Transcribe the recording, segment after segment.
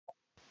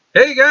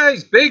Hey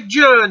guys, Big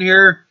John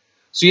here.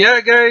 So yeah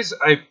guys,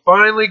 I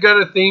finally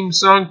got a theme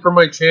song for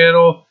my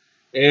channel,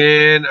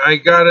 and I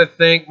gotta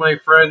thank my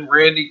friend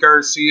Randy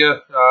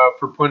Garcia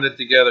for putting it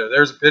together.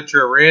 There's a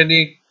picture of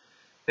Randy,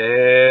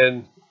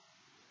 and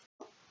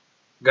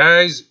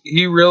guys,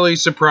 he really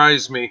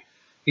surprised me.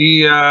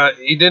 He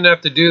didn't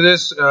have to do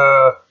this,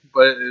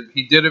 but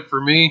he did it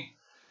for me,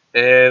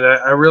 and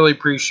I really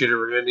appreciate it,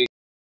 Randy.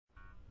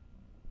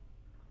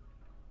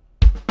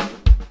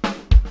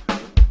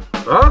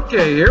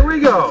 Okay, here we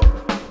go.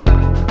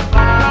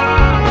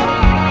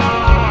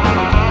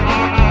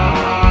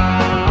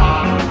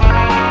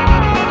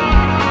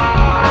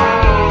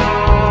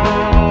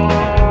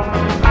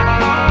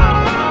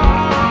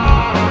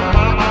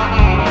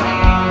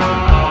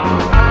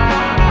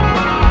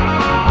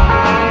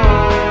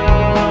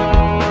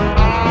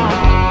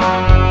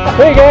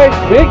 Hey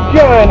guys, Big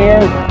John here.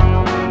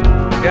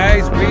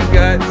 Guys, we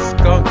got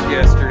skunked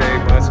yesterday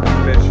musky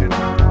fishing.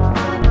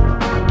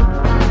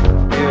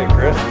 Hey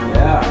Chris?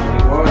 Yeah, he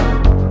was.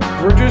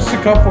 We're just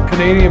a couple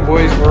Canadian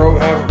boys. We're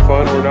out having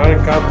fun. We're not in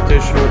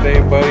competition with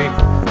anybody.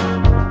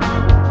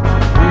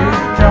 Big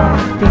John's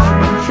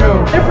Fishing Show.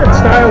 Different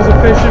styles of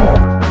fishing.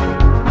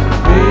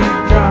 Big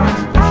John's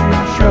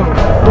Fishing Show.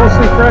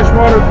 Mostly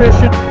freshwater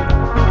fishing.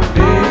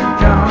 Big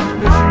John's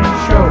Fishing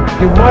Show.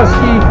 Do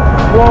musky,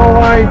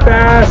 walleye,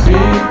 bass. Big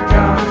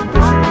John's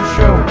Fishing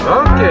Show.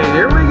 Okay,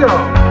 here we go.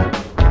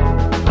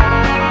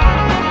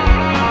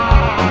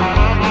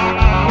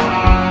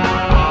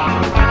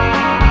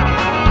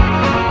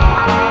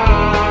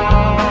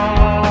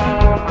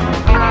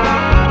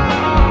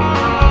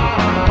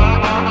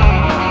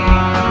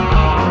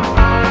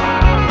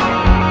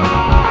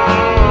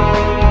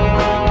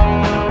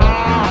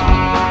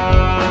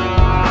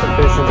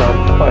 Fishing's on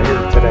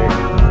fire today.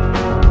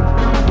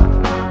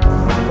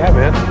 Yeah,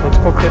 man, let's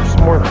go catch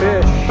some more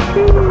fish.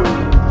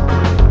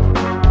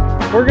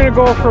 We're gonna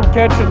go from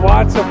catching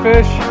lots of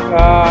fish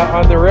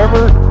on the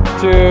river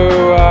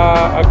to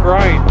a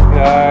grind,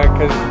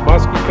 because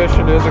musky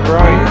fishing is a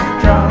grind.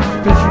 Big John's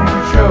Fishing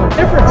Show.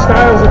 Different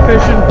styles of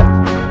fishing,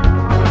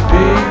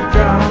 Big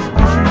John's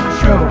Fishing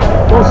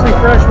Show. mostly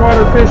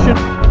freshwater fishing.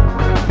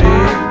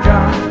 Big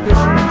John's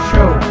Fishing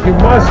Show. Do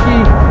musky,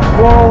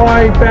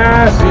 walleye,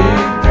 bass.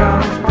 Big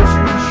John's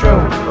Fishing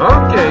Show.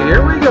 Okay,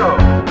 here we go.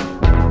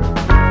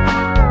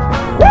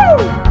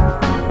 Woo!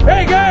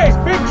 Hey guys,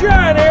 Big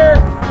John here.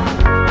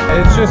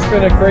 It's just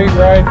been a great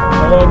ride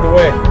along the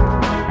way.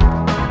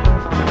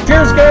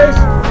 Cheers, guys.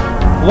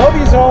 Love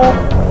yous all.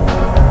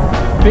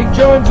 Big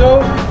John's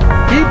out.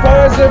 Be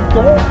positive.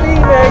 Don't be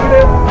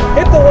negative.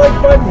 Hit the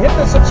like button. Hit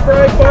the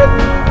subscribe button.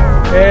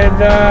 And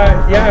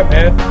yeah,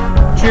 man.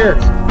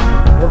 Cheers.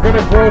 We're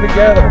gonna grow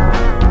together.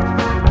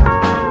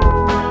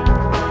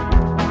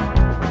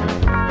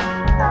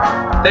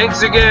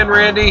 Thanks again,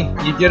 Randy.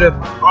 You did an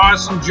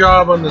awesome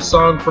job on the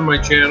song for my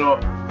channel,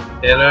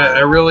 and I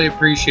really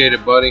appreciate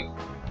it, buddy.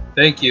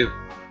 Thank you.